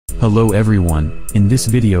Hello everyone, in this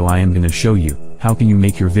video I am gonna show you, how can you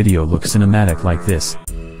make your video look cinematic like this.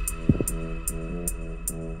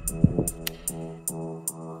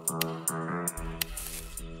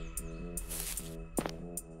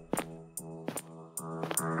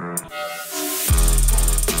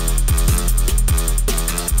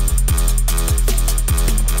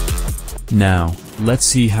 Now, let's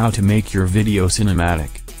see how to make your video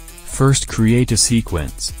cinematic. First, create a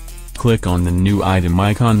sequence. Click on the new item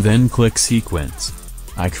icon, then click sequence.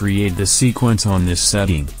 I create the sequence on this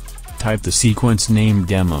setting. Type the sequence name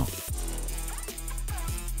demo.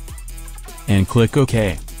 And click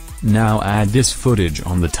OK. Now add this footage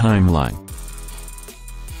on the timeline.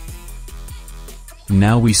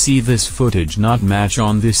 Now we see this footage not match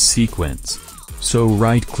on this sequence. So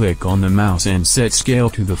right click on the mouse and set scale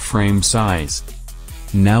to the frame size.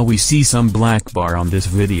 Now we see some black bar on this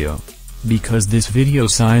video. Because this video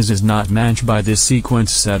size is not matched by this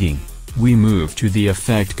sequence setting, we move to the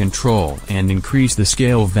effect control and increase the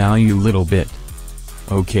scale value little bit.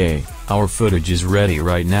 Okay, our footage is ready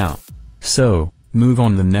right now. So, move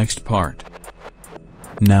on the next part.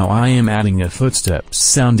 Now I am adding a footsteps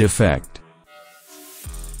sound effect.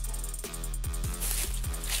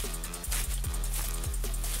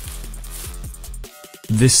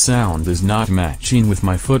 This sound is not matching with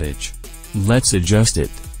my footage. Let's adjust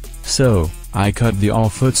it. So, I cut the all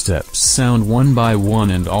footsteps sound one by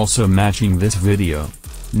one and also matching this video.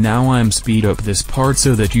 Now I'm speed up this part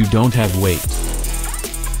so that you don't have wait.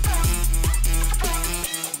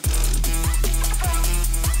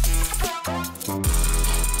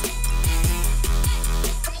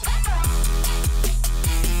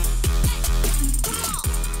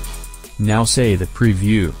 Now say the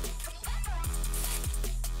preview.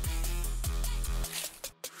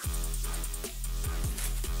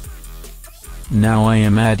 Now I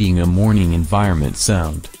am adding a morning environment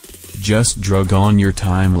sound. Just drag on your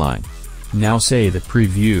timeline. Now say the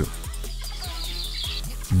preview.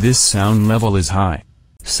 This sound level is high.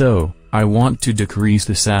 So, I want to decrease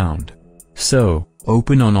the sound. So,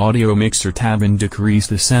 open on Audio Mixer tab and decrease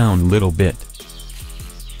the sound little bit.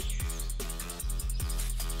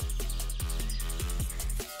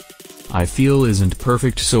 I feel isn't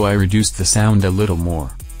perfect, so I reduced the sound a little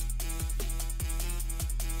more.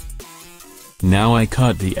 Now I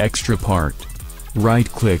cut the extra part.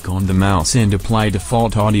 Right-click on the mouse and apply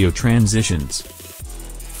default audio transitions.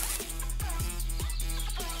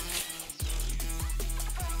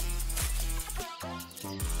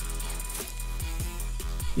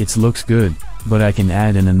 It looks good, but I can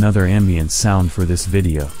add in another ambient sound for this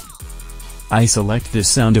video. I select this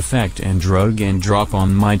sound effect and drag and drop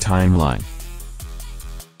on my timeline.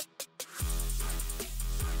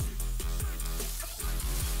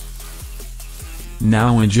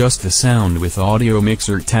 Now adjust the sound with Audio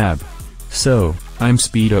Mixer tab. So, I'm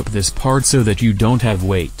speed up this part so that you don't have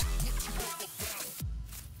wait.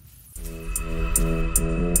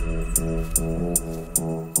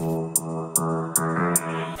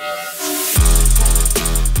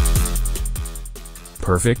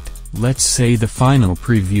 Perfect, let's say the final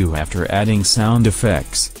preview after adding sound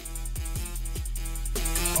effects.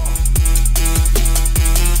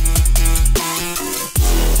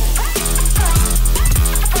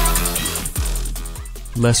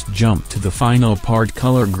 Let's jump to the final part,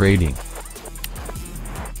 color grading.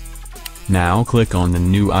 Now click on the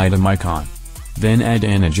new item icon. Then add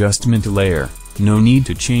an adjustment layer. No need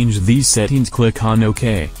to change these settings, click on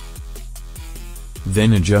OK.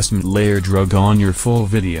 Then adjustment layer, drag on your full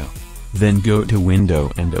video. Then go to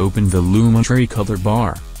window and open the Lumetri color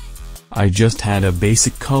bar. I just had a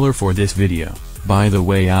basic color for this video. By the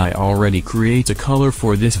way, I already create a color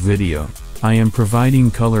for this video. I am providing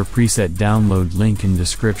color preset, download link in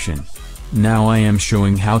description. Now I am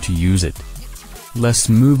showing how to use it. Let's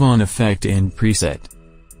move on effect and preset.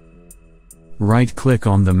 Right click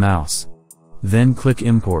on the mouse. Then click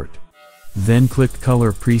import. Then click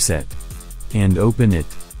color preset. And open it.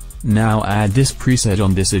 Now add this preset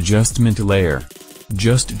on this adjustment layer.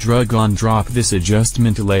 Just drag on drop this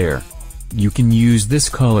adjustment layer. You can use this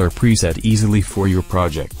color preset easily for your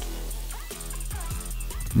project.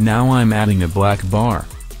 Now I'm adding a black bar.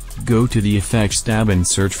 Go to the Effects tab and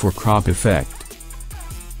search for Crop Effect.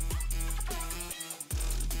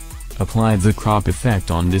 Apply the crop effect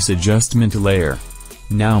on this adjustment layer.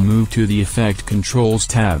 Now move to the Effect Controls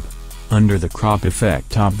tab. Under the crop effect,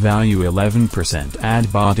 top value 11%, add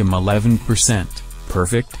bottom 11%.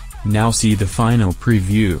 Perfect, now see the final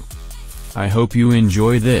preview. I hope you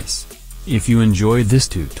enjoy this. If you enjoyed this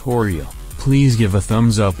tutorial, please give a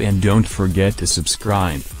thumbs up and don't forget to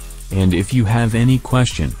subscribe. And if you have any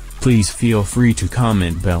question, Please feel free to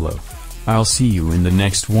comment below. I'll see you in the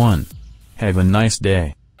next one. Have a nice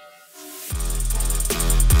day.